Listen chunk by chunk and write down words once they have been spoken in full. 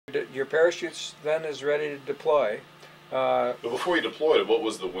your parachute then is ready to deploy. But before you deployed it, what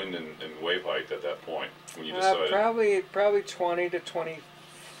was the wind and wave height at that point when you decided? Probably 20 to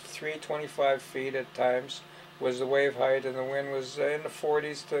 23, 25 feet at times was the wave height, and the wind was in the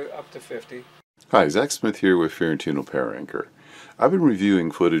 40s to up to 50. Hi, Zach Smith here with Fiorentino Para Anchor. I've been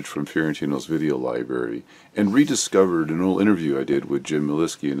reviewing footage from Fiorentino's video library and rediscovered an old interview I did with Jim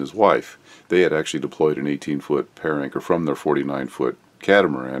Milski and his wife. They had actually deployed an 18-foot para anchor from their 49-foot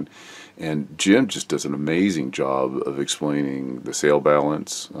catamaran, and Jim just does an amazing job of explaining the sail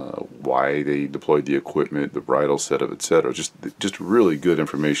balance, why they deployed the equipment, the bridle setup, etc. Just really good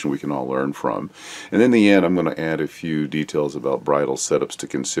information we can all learn from. And in the end, I'm going to add a few details about bridle setups to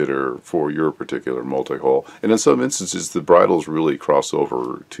consider for your particular multi-hull. And in some instances, the bridles really cross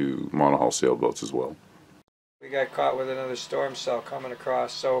over to monohull sailboats as well. We got caught with another storm cell coming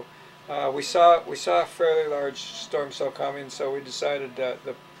across, so we saw a fairly large storm cell coming, so we decided that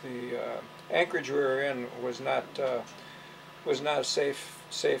the anchorage we were in was not a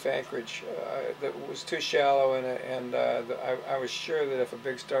safe anchorage. That was too shallow, and I was sure that if a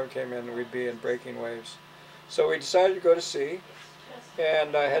big storm came in, we'd be in breaking waves. So we decided to go to sea,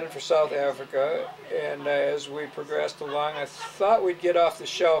 and headed for South Africa. And as we progressed along, I thought we'd get off the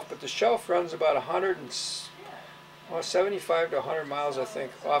shelf, but the shelf runs about 75 to 100 miles, I think,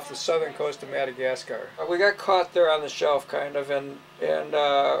 off the southern coast of Madagascar. We got caught there on the shelf, kind of, and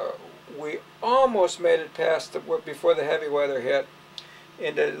we almost made it past before the heavy weather hit,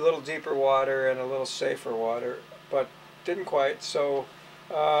 into a little deeper water and a little safer water, but didn't quite. So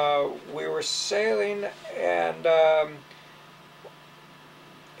we were sailing, and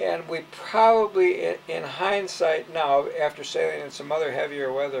we probably, in hindsight now, after sailing in some other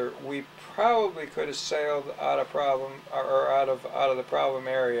heavier weather, we probably could have sailed out of the problem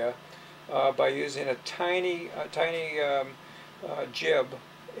area by using a tiny jib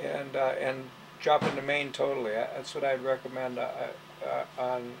and dropping the main totally. That's what I'd recommend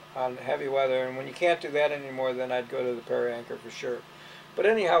on heavy weather. And when you can't do that anymore, then I'd go to the para anchor for sure. But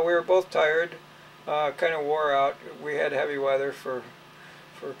anyhow, we were both tired, kind of wore out. We had heavy weather for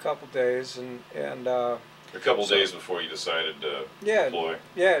a couple days, and a couple days before you decided to deploy.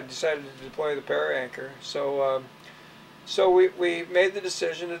 Yeah, decided to deploy the para anchor. So we made the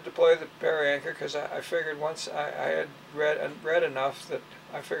decision to deploy the para anchor because I figured once I had read enough that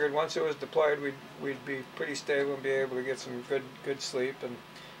I figured once it was deployed, we'd be pretty stable and be able to get some good sleep,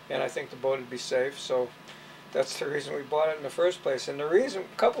 and I think the boat would be safe. So that's the reason we bought it in the first place. And the reason,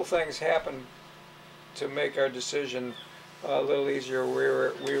 a couple things happened to make our decision a little easier. We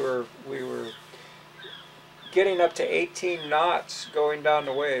were getting up to 18 knots going down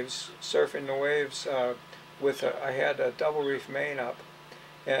the waves, surfing the waves I had a double reef main up,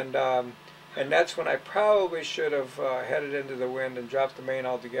 and that's when I probably should have headed into the wind and dropped the main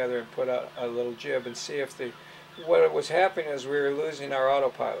altogether and put out a little jib and see if what was happening is we were losing our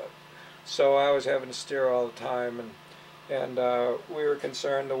autopilot. So I was having to steer all the time, and we were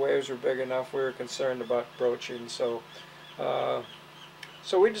concerned. The waves were big enough. We were concerned about broaching. So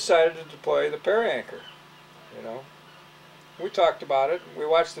we decided to deploy the para anchor. You know, we talked about it. We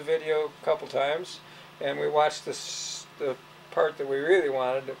watched the video a couple times, and we watched the part that we really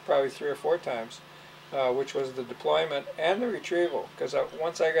wanted probably 3 or 4 times, which was the deployment and the retrieval. Because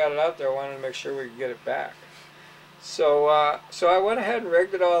once I got it out there, I wanted to make sure we could get it back. So I went ahead and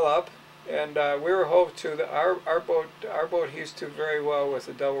rigged it all up, and we were hove to. Our boat heaves to very well with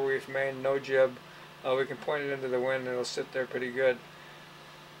a double reef main, no jib. We can point it into the wind, and it'll sit there pretty good.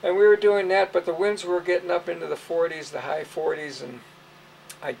 And we were doing that, but the winds were getting up into the 40s, the high 40s, and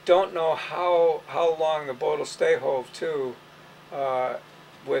I don't know how long the boat will stay hove to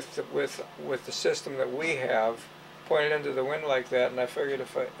with the system that we have pointed into the wind like that. And I figured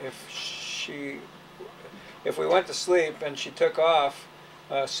if we went to sleep and she took off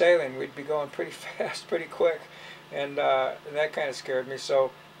sailing, we'd be going pretty fast, pretty quick, and that kind of scared me.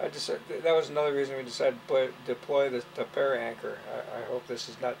 So that was another reason we decided to deploy the para anchor. I hope this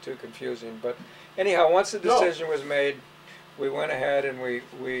is not too confusing, but anyhow, once the decision was made, we went ahead and we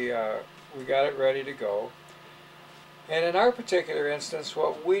got it ready to go. And in our particular instance,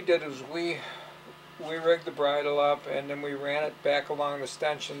 what we did was we rigged the bridle up, and then we ran it back along the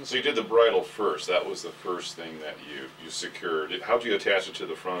stanchions. So you did the bridle first. That was the first thing that you secured. How did you attach it to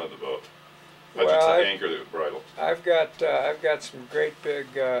the front of the boat? How did you anchor the bridle? I've got some great big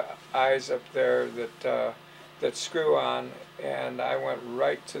eyes up there that screw on, and I went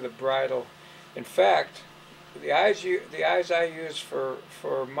right to the bridle. In fact, the eyes I use for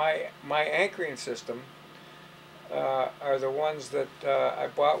my anchoring system are the ones that I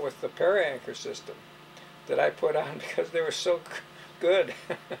bought with the para anchor system that I put on because they were so good.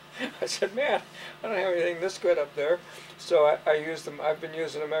 I said, man, I don't have anything this good up there. So I used them. I've been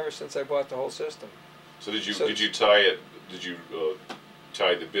using them ever since I bought the whole system. So did you tie it? Did you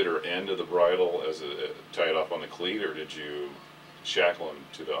tie the bitter end of the bridle as tie it off on the cleat, or did you shackle them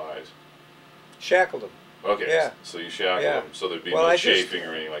to the eyes? Shackled them. Okay. Yeah. So you shackled them, so there'd be Well, no chafing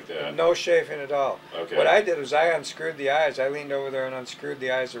or anything like that. No chafing at all. Okay. What I did was I unscrewed the eyes. I leaned over there and unscrewed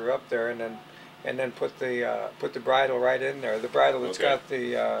the eyes that were up there, and then put the bridle right in there. The bridle that's got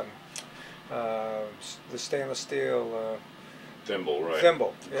the stainless steel thimble, right?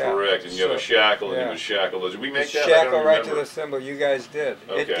 Thimble. Yeah. Correct. And you have a shackle, and you would shackle. Did we make that? Shackle right to the thimble. You guys did.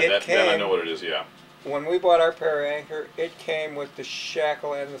 Okay. Then I know what it is. Yeah. When we bought our para anchor, it came with the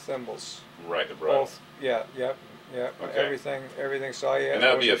shackle and the thimbles. Right. The bridle. Both. Yeah. Yep. Yep. Okay. Everything. So yeah. And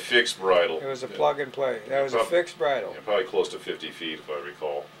that would be a fixed bridle. It was a plug and play. That was a fixed bridle. Yeah, probably close to 50 feet, if I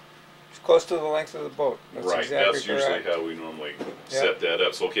recall. It's close to the length of the boat. That's right. Exactly That's correct. usually how we normally set that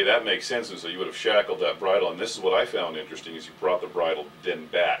up. So okay, that makes sense. And so you would have shackled that bridle. And this is what I found interesting: is you brought the bridle then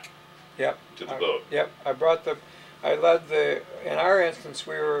back. Yep. To the boat. Yep. I led the. In our instance,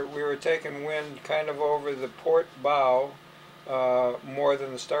 we were taking wind kind of over the port bow, more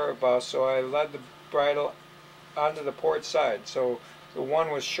than the starboard bow. So I led the bridle onto the port side. So the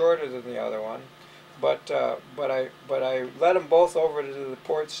one was shorter than the other one, but I led them both over to the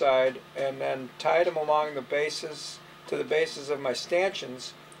port side and then tied them along the bases to the bases of my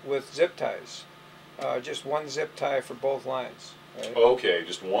stanchions with zip ties. Just one zip tie for both lines. Right? Okay,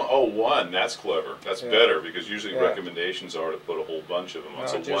 just one. Oh, one. That's clever. That's better, because usually recommendations are to put a whole bunch of them on. No,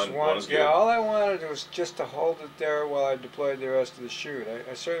 so just one is good. Yeah, all I wanted was just to hold it there while I deployed the rest of the chute.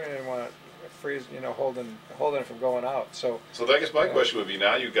 I certainly didn't want to freeze, holding it from going out. So I guess my question would be: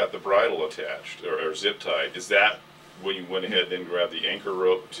 now you've got the bridle attached or zip tied. Is that when you went ahead and grabbed the anchor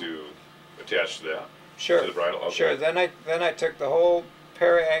rope to attach to that? Sure. To the bridle. Okay. Sure. Then I took the whole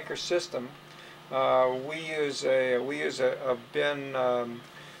para anchor system. We use a bin,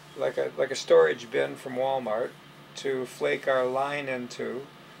 like a storage bin from Walmart, to flake our line into.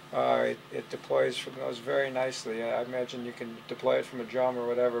 It deploys from those very nicely. I imagine you can deploy it from a drum or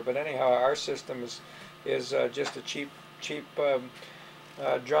whatever. But anyhow, our system is just a cheap drum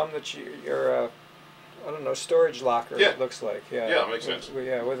that you're I don't know, storage locker. Yeah. It looks like. Yeah. Yeah, it makes sense. With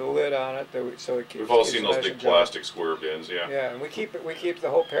a lid on it, so it keeps. We've all keeps seen it those nice big and dry. plastic square bins. Yeah. Yeah, and we keep the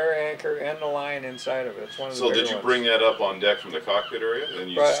whole para anchor and the line inside of it. It's one of the So bigger did you ones. bring that up on deck from the cockpit area, and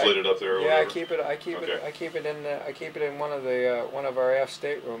you slid it up there? Or yeah, whatever? I keep it in one of our aft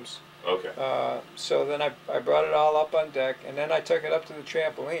staterooms. Okay. So then I brought it all up on deck, and then I took it up to the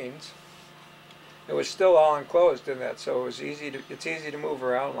trampolines. It was still all enclosed in that, so it's easy to move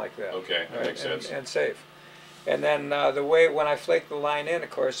around like that. Okay, that makes sense. And safe. And then the way when I flake the line in, of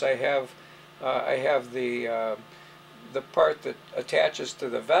course, I have the part that attaches to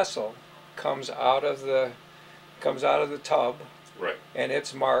the vessel comes out of the tub. Right. And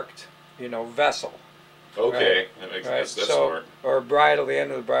it's marked, vessel. Okay, right? that makes right? sense. That's smart. Or bridle, the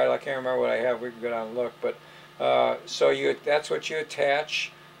end of the bridle. I can't remember what I have. We can go down and look. But that's what you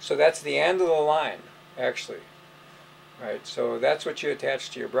attach. So that's the end of the line, actually. Right. So that's what you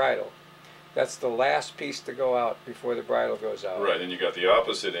attach to your bridle. That's the last piece to go out before the bridle goes out. Right, and you got the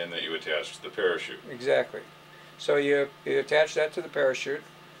opposite end that you attach to the parachute. Exactly. So you attach that to the parachute.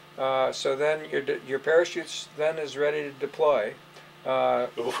 So then your parachute then is ready to deploy.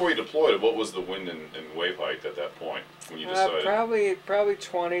 But before you deployed it, what was the wind and wave height at that point when you decided? Probably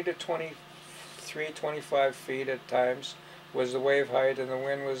 20 to 23, 25 feet at times was the wave height, and the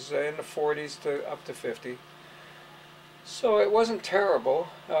wind was in the 40s to up to 50. So it wasn't terrible.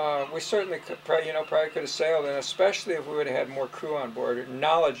 We certainly probably could have sailed, and especially if we would have had more crew on board,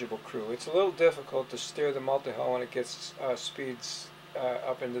 knowledgeable crew. It's a little difficult to steer the multi-hull when it gets speeds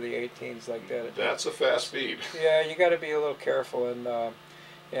up into the 18s like that. That's a fast speed. Yeah, you got to be a little careful,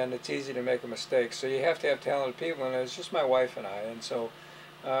 and it's easy to make a mistake. So you have to have talented people, and it's just my wife and I, and so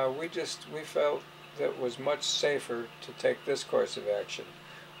we felt that it was much safer to take this course of action.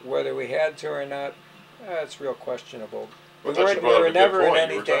 Whether we had to or not, it's real questionable. Well, we were never in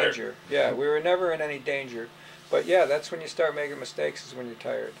any danger. Yeah, we were never in any danger. But yeah, that's when you start making mistakes, is when you're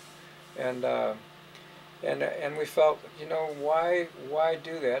tired. And we felt, why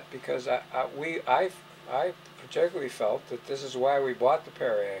do that? Because I particularly felt that this is why we bought the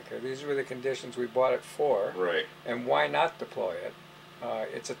para anchor. These were the conditions we bought it for. Right. And why not deploy it?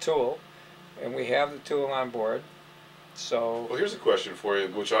 It's a tool, and we have the tool on board. So. Well, here's a question for you,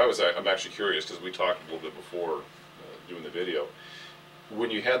 which I'm actually curious, because we talked a little bit before doing the video. When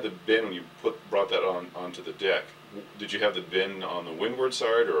you had the bin, when you brought that onto the deck, did you have the bin on the windward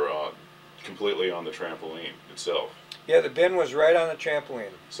side or completely on the trampoline itself? Yeah, the bin was right on the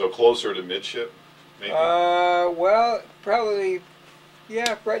trampoline. So closer to midship, maybe? Well, probably,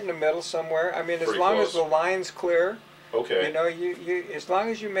 yeah, right in the middle somewhere. I mean, as Pretty long as close. the line's clear, Okay. you know, as long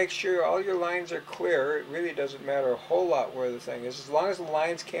as you make sure all your lines are clear, it really doesn't matter a whole lot where the thing is, as long as the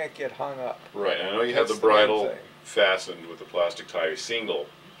lines can't get hung up. Right, and I know you have That's the the main bridle thing. fastened with the plastic tie, single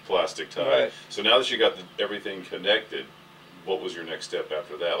plastic tie. Right. So now that you got everything connected, what was your next step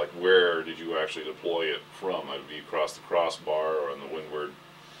after that? Like, where did you actually deploy it from? Would it be across the crossbar or on the windward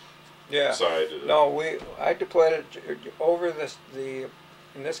Yeah. side? No, I deployed it over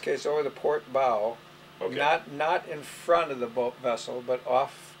in this case, over the port bow. Okay. Not in front of the boat vessel, but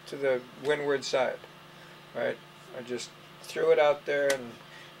off to the windward side, right? I just threw it out there,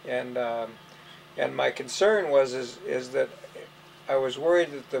 and my concern is that I was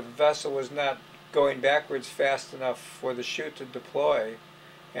worried that the vessel was not going backwards fast enough for the chute to deploy,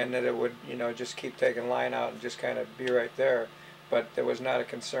 and that it would, you know, just keep taking line out and just kind of be right there. But there was not a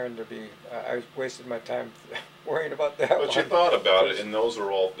concern to be. I wasted my time worrying about that. But you one. thought about it, and those are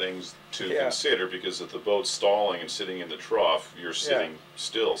all things to Yeah. consider, because if the boat's stalling and sitting in the trough, you're sitting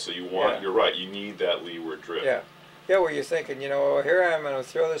still. So you want, Yeah. you're right, you need that leeward drift. Yeah. Yeah, well, you're thinking, you know, well, here I am going to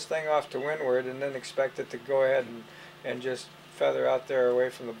throw this thing off to windward and then expect it to go ahead and just feather out there away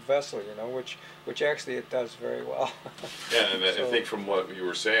from the vessel, you know, which actually it does very well. Yeah, and I So- think from what you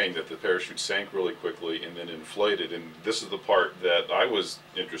were saying, that the parachute sank really quickly and then inflated, and this is the part that I was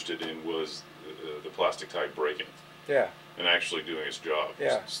interested in, was the plastic tie breaking Yeah. and actually doing its job.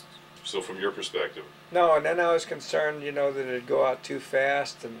 Yeah. So from your perspective, No, and then I was concerned, you know, that it'd go out too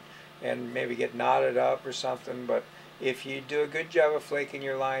fast and maybe get knotted up or something, but if you do a good job of flaking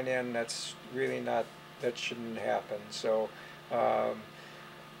your line in, that's really not, that shouldn't happen. So,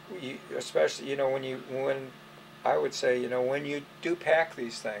 especially, you know, when I would say, you know, when you do pack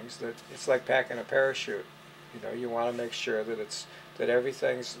these things, that it's like packing a parachute. You know, you want to make sure that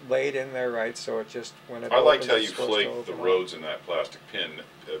everything's laid in there right, so it just, when it I liked opens, how it's you supposed to flaked the open up. rods in that plastic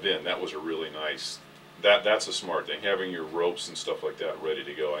bin. That was a really nice. That's a smart thing. Having your ropes and stuff like that ready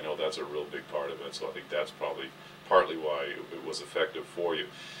to go. I know that's a real big part of it. So I think that's probably partly why it was effective for you.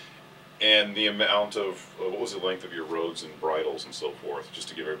 And the amount of, what was the length of your rods and bridles and so forth, just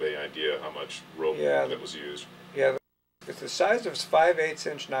to give everybody an idea how much rope Yeah, that was used. Yeah, the size of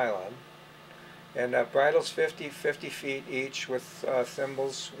 5/8" nylon, and bridles 50 feet each with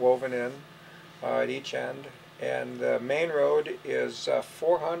thimbles woven in at each end, and the main rod is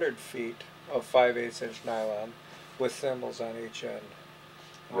 400 feet of 5/8" nylon with thimbles on each end.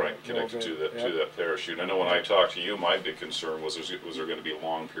 Right, connected to that Yep. to that parachute. I know when I talked to you, my big concern was there going to be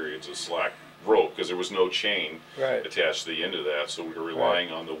long periods of slack rope, because there was no chain Right. attached to the end of that, so we were relying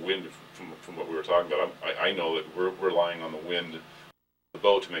on the wind from what we were talking about. I know that we're relying on the wind of the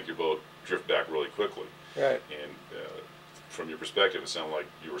boat to make your boat drift back really quickly. Right. And from your perspective, it sounded like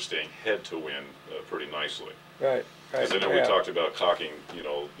you were staying head to wind pretty nicely. Right. Right. Because I know yeah. we talked about cocking, you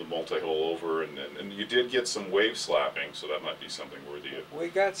know, the multi-hull over, and you did get some wave slapping, so that might be something worthy of. We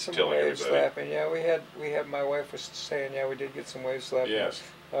got some telling wave everybody. slapping. Yeah, we had. My wife was saying, yeah, we did get some wave slapping. Yes.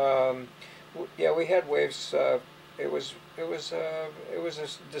 Yeah, we had waves. It was a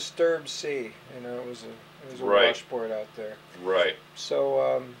disturbed sea. You know, it was a Right. washboard out there. Right.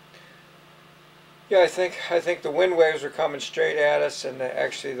 So yeah, I think the wind waves were coming straight at us, and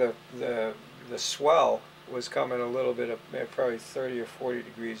actually the swell was coming a little bit of probably 30 or 40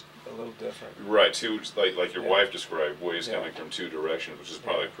 degrees, a little different. Right, two, like your Yeah. wife described, waves Yeah. coming from two directions, which is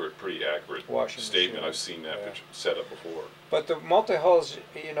probably a pretty accurate Washing statement. machine. I've seen that Yeah. set up before. But the multi-hulls,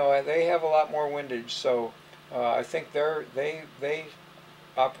 you know, they have a lot more windage, so I think they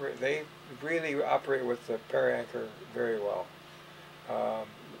really operate with the para anchor very well.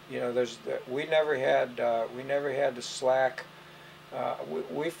 You know, we never had to slack.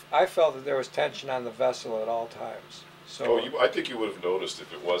 I felt that there was tension on the vessel at all times. So I think you would have noticed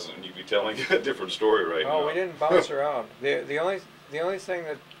if it wasn't, and you'd be telling a different story right now. no, we didn't bounce around. The only thing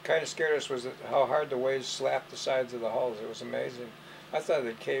that kind of scared us was how hard the waves slapped the sides of the hulls. It was amazing. I thought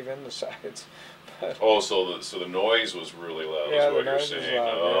they'd cave in the sides. But Oh, so the noise was really loud, yeah, is the what you're noise was saying.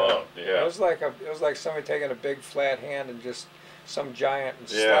 loud. Oh, It yeah. was like somebody taking a big flat hand and just some giant and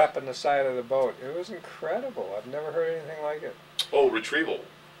Yeah. slapping the side of the boat. It was incredible. I've never heard anything like it. Oh, retrieval.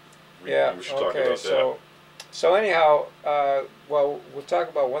 Yeah. We should talk Okay. about So anyhow, well, we'll talk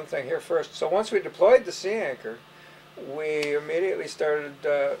about one thing here first. So once we deployed the sea anchor, we immediately started.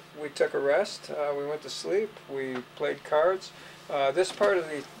 We took a rest. We went to sleep. We played cards. This part of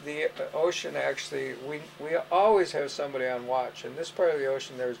the ocean, actually, we always have somebody on watch. In this part of the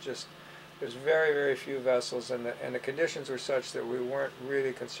ocean, there's very, very few vessels, and the conditions were such that we weren't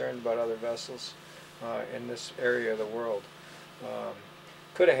really concerned about other vessels. in this area of the world.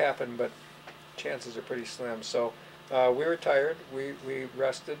 Could have happened, but chances are pretty slim. So we were tired. We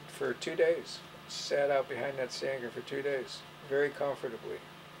rested for 2 days. Sat out behind that sea anchor for 2 days, very comfortably.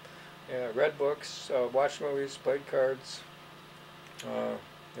 Read books, watched movies, played cards.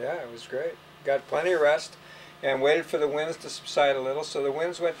 Yeah, it was great. Got plenty of rest and waited for the winds to subside a little. So the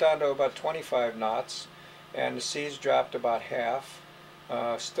winds went down to about 25 knots and the seas dropped about half.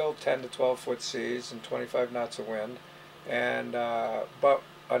 Still 10 to 12 foot seas and 25 knots of wind. And but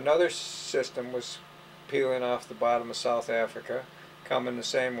another system was peeling off the bottom of South Africa, coming the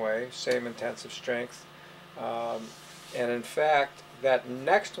same way, same intensive strength. And in fact, that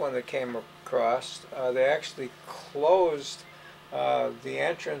next one that came across, they actually closed the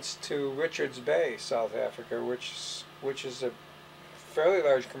entrance to Richards Bay, South Africa, which is a fairly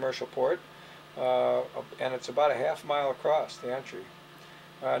large commercial port, and it's about a half-mile across the entry,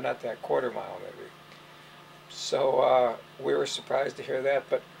 not that, quarter-mile maybe. So we were surprised to hear that,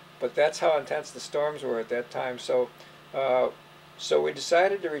 but that's how intense the storms were at that time. So so we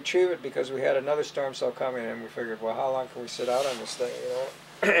decided to retrieve it because we had another storm cell coming, and we figured, well, how long can we sit out on this thing, you know?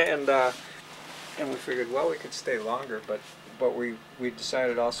 And we figured, well, we could stay longer, but we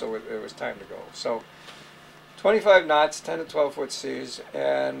decided also it was time to go. So 25 knots, 10 to 12 foot seas,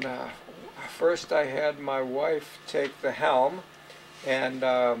 and first I had my wife take the helm, and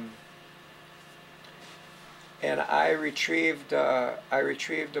I retrieved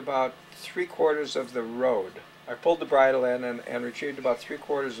about 3/4 of the rode. I pulled the bridle in and retrieved about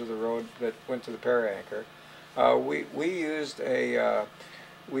 3/4 of the rode that went to the para anchor. We used a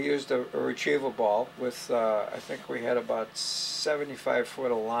retrieval ball with I think we had about 75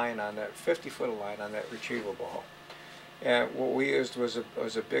 foot of line on that, 50 foot of line on that retrieval ball, and what we used was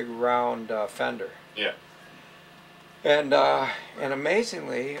a big round fender. Yeah. And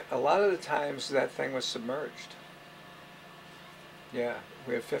amazingly, a lot of the times that thing was submerged. Yeah,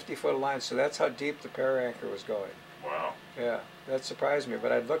 we had 50 foot of line, so that's how deep the para anchor was going. Wow. Yeah, that surprised me.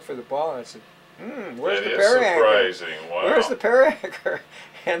 But I'd look for the ball and I said, where's That the is para anchor? surprising. Wow. Where's the para anchor?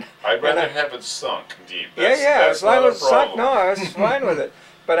 And I'd rather have it sunk deep. as long as it's sunk, no, I was fine with it.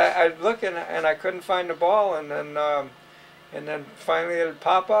 But I'd look and I couldn't find the ball, and then finally it'd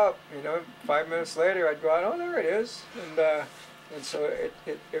pop up. You know, 5 minutes later I'd go out, oh, there it is, and so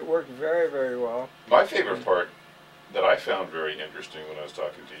it worked very, very well. My favorite part that I found very interesting when I was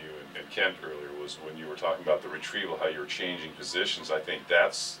talking to you and Kent earlier was when you were talking about the retrieval, how you were changing positions. I think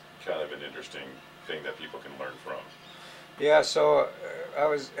that's kind of an interesting thing that people can learn from. Yeah, so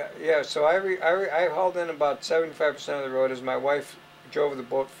so I hauled in about 75% of the rode as my wife drove the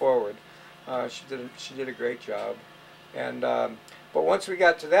boat forward. She did a great job, and but once we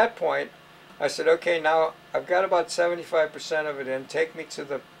got to that point, I said, okay, now I've got about 75% of it in. Take me to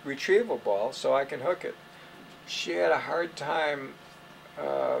the retrieval ball so I can hook it. She had a hard time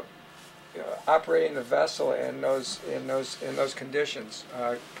operating the vessel in those conditions,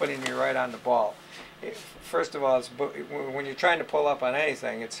 putting me right on the ball. First of all, when you're trying to pull up on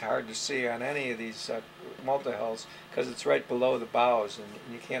anything, it's hard to see on any of these multihulls because it's right below the bows, and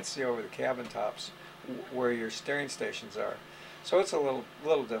you can't see over the cabin tops where your steering stations are. So it's a little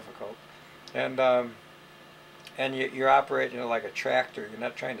difficult, and you're operating it like a tractor. You're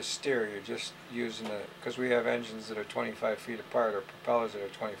not trying to steer. You're just using it because we have engines that are 25 feet apart or propellers that are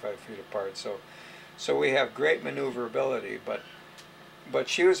 25 feet apart. So we have great maneuverability, but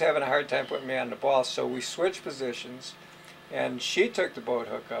she was having a hard time putting me on the ball, so we switched positions, and she took the boat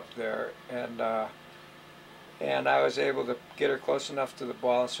hook up there, and I was able to get her close enough to the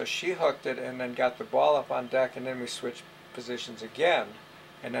ball, so she hooked it and then got the ball up on deck, and then we switched positions again,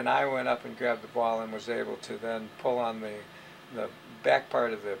 and then I went up and grabbed the ball and was able to then pull on the back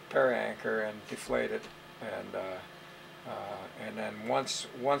part of the para anchor and deflate it, and then once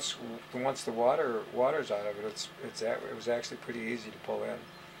the water's out of it, it was actually pretty easy to pull in.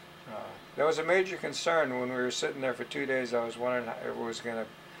 That was a major concern when we were sitting there for 2 days. I was wondering if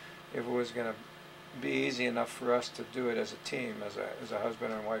it was gonna be easy enough for us to do it as a team, as a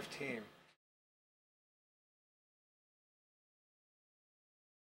husband and wife team.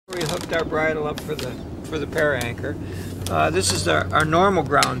 We hooked our bridle up for the para anchor. This is our normal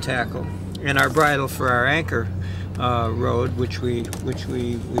ground tackle, and our bridle for our anchor rode, which we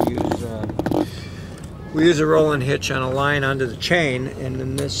use. We use a rolling hitch on a line under the chain, and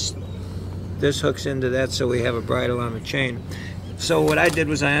then this hooks into that, so we have a bridle on the chain. So what I did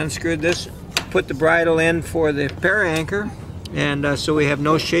was I unscrewed this, put the bridle in for the para anchor, and so we have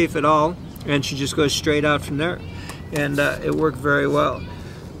no chafe at all, and she just goes straight out from there, and it worked very well.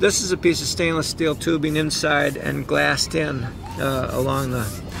 This is a piece of stainless steel tubing inside and glassed in along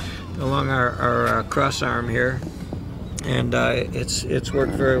along our cross arm here, and it's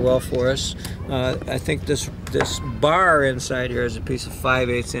worked very well for us. I think this bar inside here is a piece of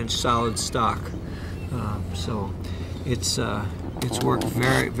 5/8 inch solid stock, so it's worked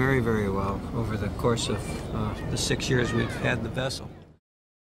very well over the course of the 6 years we've had the vessel.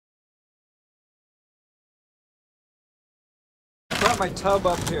 I brought my tub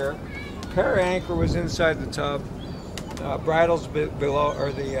up here. Para anchor was inside the tub. Bridle's below,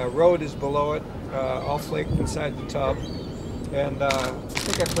 or the rode is below it, all flaked inside the tub. And I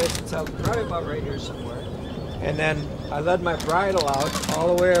think I placed the tub probably about right here somewhere. And then I led my bridle out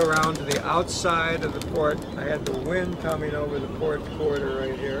all the way around to the outside of the port. I had the wind coming over the port quarter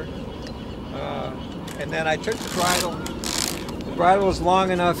right here. And then I took the bridle. The bridle was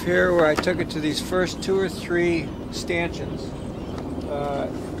long enough here where I took it to these first 2 or 3 stanchions.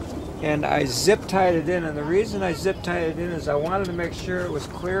 And I zip tied it in, and the reason I zip tied it in is I wanted to make sure it was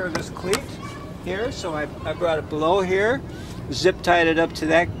clear of this cleat here, so I brought it below here, zip tied it up to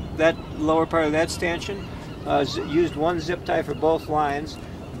that lower part of that stanchion, used one zip tie for both lines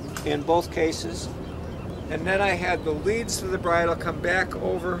in both cases, and then I had the leads to the bridle come back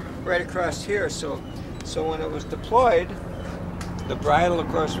over right across here, so when it was deployed, the bridle of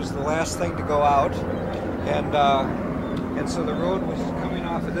course was the last thing to go out, and so the rode was coming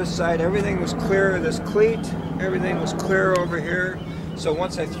off of this side. Everything was clear of this cleat. Everything was clear over here. So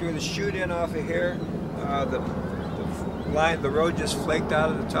once I threw the chute in off of here, the rode just flaked out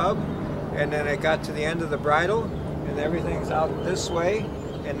of the tub. And then I got to the end of the bridle, and everything's out this way.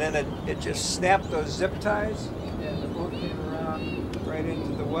 And then it just snapped those zip ties, and the boat came around right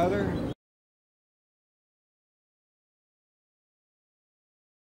into the weather.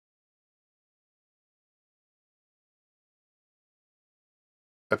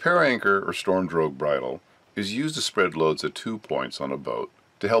 A para anchor or storm drogue bridle is used to spread loads at 2 points on a boat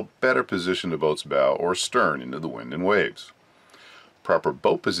to help better position the boat's bow or stern into the wind and waves. Proper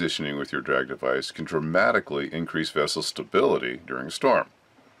boat positioning with your drag device can dramatically increase vessel stability during a storm.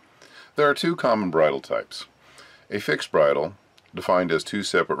 There are 2 common bridle types. A fixed bridle, defined as 2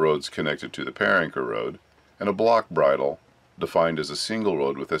 separate rods connected to the para anchor rod, and a block bridle, defined as a single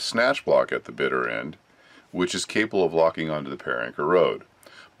rod with a snatch block at the bitter end, which is capable of locking onto the para anchor rod.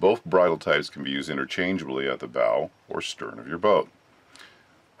 Both bridle types can be used interchangeably at the bow or stern of your boat.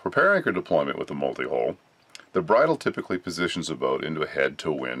 For para anchor deployment with a multi-hull, the bridle typically positions the boat into a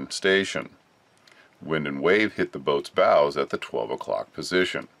head-to-wind station. Wind and wave hit the boat's bows at the 12 o'clock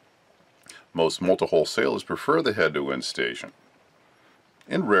position. Most multi-hull sailors prefer the head-to-wind station.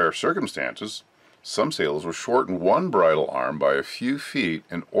 In rare circumstances, some sailors will shorten one bridle arm by a few feet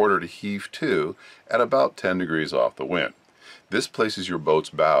in order to heave to at about 10 degrees off the wind. This places your boat's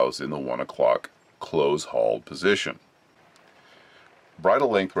bows in the 1 o'clock close-hauled position. Bridle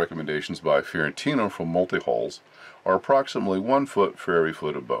length recommendations by Fiorentino for multi-hulls are approximately 1 foot for every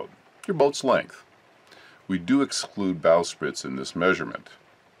foot of boat, your boat's length. We do exclude bowsprits in this measurement.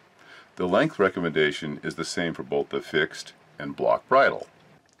 The length recommendation is the same for both the fixed and block bridle.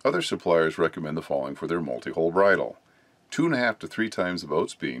 Other suppliers recommend the following for their multi-hull bridle: 2.5 to 3 times the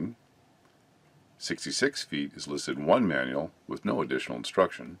boat's beam. 66 feet is listed in one manual with no additional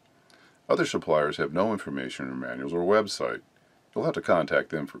instruction. Other suppliers have no information in manuals or website. You'll have to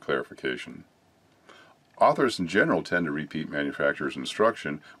contact them for clarification. Authors in general tend to repeat manufacturer's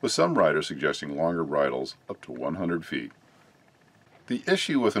instruction, with some writers suggesting longer bridles up to 100 feet. The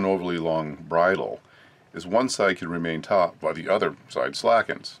issue with an overly long bridle is one side can remain taut while the other side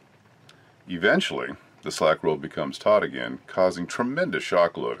slackens. Eventually, the slack rope becomes taut again, causing tremendous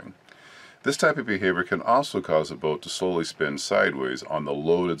shock loading. This type of behavior can also cause a boat to slowly spin sideways on the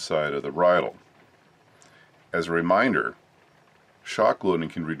loaded side of the bridle. As a reminder, shock loading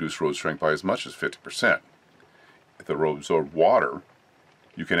can reduce rode strength by as much as 50%. If the rode absorbs water,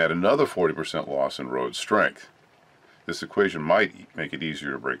 you can add another 40% loss in rode strength. This equation might make it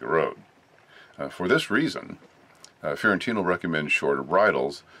easier to break the rode. For this reason, Fiorentino recommends shorter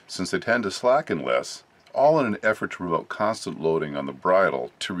bridles since they tend to slacken less, all in an effort to promote constant loading on the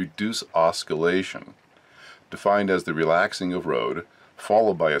bridle to reduce oscillation, defined as the relaxing of rode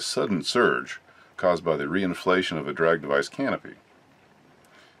followed by a sudden surge caused by the reinflation of a drag device canopy.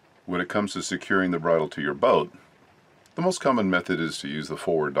 When it comes to securing the bridle to your boat, the most common method is to use the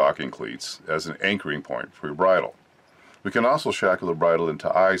forward docking cleats as an anchoring point for your bridle. We can also shackle the bridle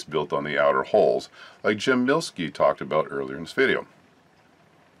into eyes built on the outer hulls, like Jim Milski talked about earlier in this video.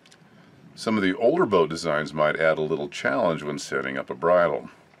 Some of the older boat designs might add a little challenge when setting up a bridle.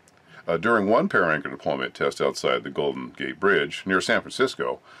 During one pair anchor deployment test outside the Golden Gate Bridge near San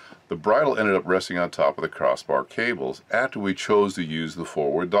Francisco, the bridle ended up resting on top of the crossbar cables after we chose to use the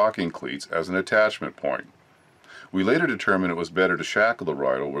forward docking cleats as an attachment point. We later determined it was better to shackle the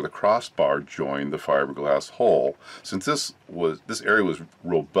bridle where the crossbar joined the fiberglass hull, since this area was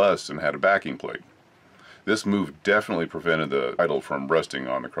robust and had a backing plate. This move definitely prevented the bridle from resting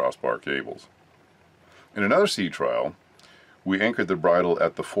on the crossbar cables. In another sea trial, we anchored the bridle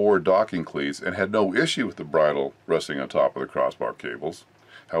at the forward docking cleats and had no issue with the bridle resting on top of the crossbar cables.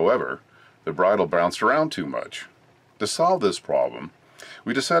 However, the bridle bounced around too much. To solve this problem,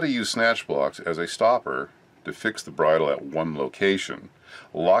 we decided to use snatch blocks as a stopper to fix the bridle at one location.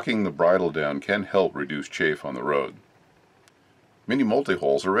 Locking the bridle down can help reduce chafe on the road. Many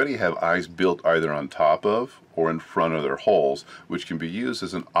multi-hulls already have eyes built either on top of or in front of their hulls, which can be used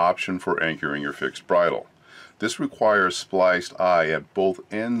as an option for anchoring your fixed bridle. This requires spliced eye at both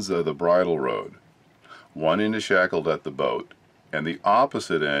ends of the bridle rod. One end is shackled at the boat, and the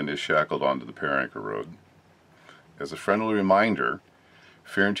opposite end is shackled onto the pair anchor rod. As a friendly reminder,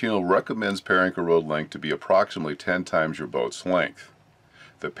 Fiorentino recommends pair anchor rod length to be approximately 10 times your boat's length.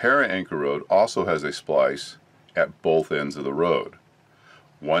 The pair anchor rod also has a splice at both ends of the rod.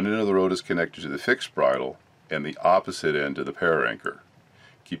 One end of the rod is connected to the fixed bridle, and the opposite end to the pair anchor.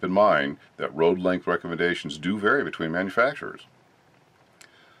 Keep in mind that rod length recommendations do vary between manufacturers.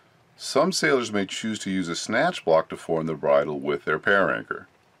 Some sailors may choose to use a snatch block to form the bridle with their pair anchor.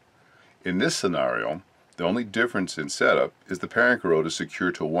 In this scenario, the only difference in setup is the pair anchor rod is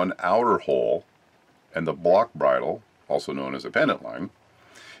secured to one outer hole, and the block bridle, also known as a pendant line,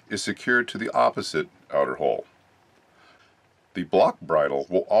 is secured to the opposite outer hole. The block bridle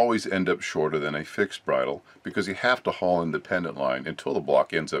will always end up shorter than a fixed bridle because you have to haul in the pendant line until the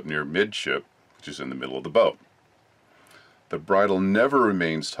block ends up near midship, which is in the middle of the boat. The bridle never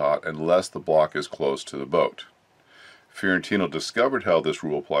remains taut unless the block is close to the boat. Fiorentino discovered how this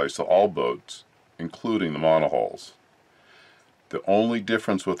rule applies to all boats, including the monohulls. The only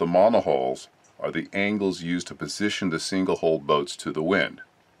difference with the monohulls are the angles used to position the single-hull boats to the wind.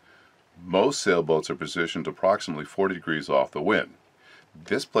 Most sailboats are positioned approximately 40 degrees off the wind.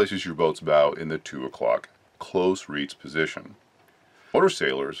 This places your boat's bow in the 2 o'clock close reach position. Motor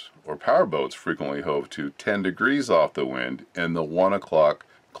sailors or power boats frequently hove to 10 degrees off the wind in the 1 o'clock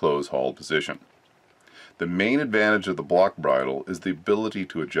close hauled position. The main advantage of the block bridle is the ability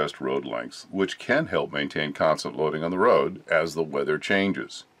to adjust rod lengths, which can help maintain constant loading on the road as the weather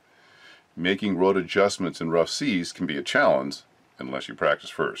changes. Making rod adjustments in rough seas can be a challenge unless you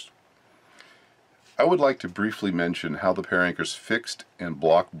practice first. I would like to briefly mention how the pair anchor's fixed and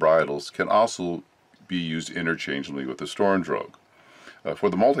block bridles can also be used interchangeably with the storm drogue. For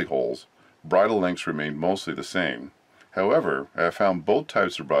the multi-hulls, bridle lengths remain mostly the same. However, I have found both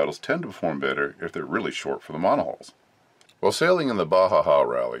types of bridles tend to perform better if they're really short for the monohulls. While sailing in the Baja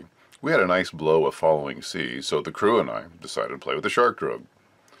rally, we had a nice blow of following sea, so the crew and I decided to play with the shark drogue.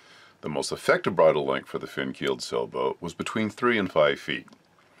 The most effective bridle length for the fin-keeled sailboat was between 3 and 5 feet.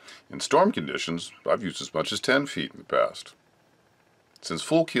 In storm conditions, I've used as much as 10 feet in the past. Since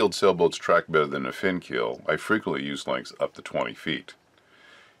full-keeled sailboats track better than a fin keel, I frequently use lengths up to 20 feet.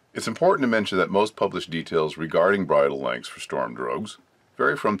 It's important to mention that most published details regarding bridle lengths for storm drogues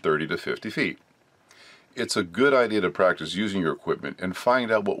vary from 30 to 50 feet. It's a good idea to practice using your equipment and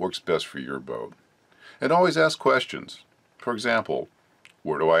find out what works best for your boat. And always ask questions. For example,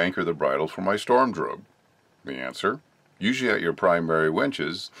 where do I anchor the bridle for my storm drogue? The answer: usually at your primary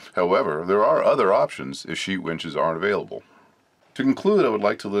winches. However, there are other options if sheet winches aren't available. To conclude, I would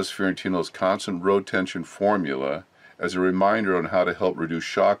like to list Fiorentino's constant rod tension formula as a reminder on how to help reduce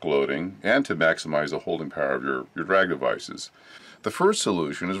shock loading and to maximize the holding power of your drag devices. The first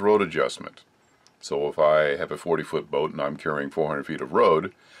solution is rod adjustment. So if I have a 40-foot boat and I'm carrying 400 feet of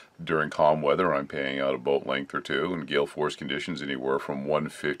rod, during calm weather I'm paying out a boat length or two, and gale force conditions anywhere from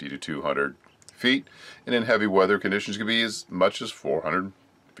 150 to 200 feet, and in heavy weather conditions can be as much as 400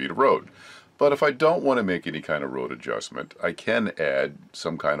 feet of rod. But if I don't want to make any kind of rod adjustment, I can add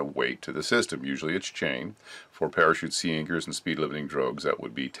some kind of weight to the system. Usually it's chain. For parachute sea anchors and speed limiting drogues, that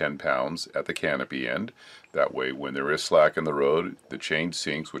would be 10 pounds at the canopy end. That way when there is slack in the rod, the chain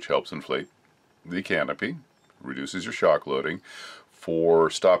sinks, which helps inflate the canopy, reduces your shock loading.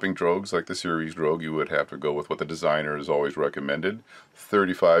 For stopping drogues like the series drogue, you would have to go with what the designer has always recommended,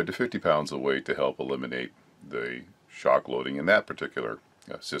 35 to 50 pounds of weight to help eliminate the shock loading in that particular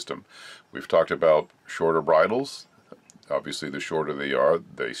system. We've talked about shorter bridles. Obviously, the shorter they are,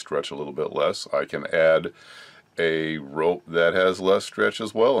 they stretch a little bit less. I can add a rope that has less stretch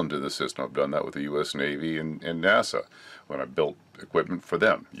as well into the system. I've done that with the U.S. Navy and NASA. When I built equipment for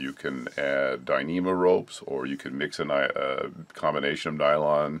them. You can add Dyneema ropes, or you can mix a combination of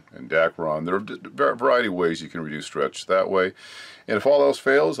nylon and Dacron. There are a variety of ways you can reduce stretch that way. And if all else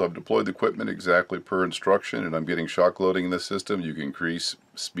fails, I've deployed the equipment exactly per instruction, and I'm getting shock loading in the system. You can increase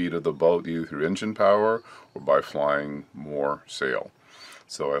speed of the boat either through engine power or by flying more sail.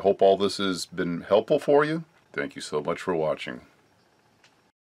 So I hope all this has been helpful for you. Thank you so much for watching.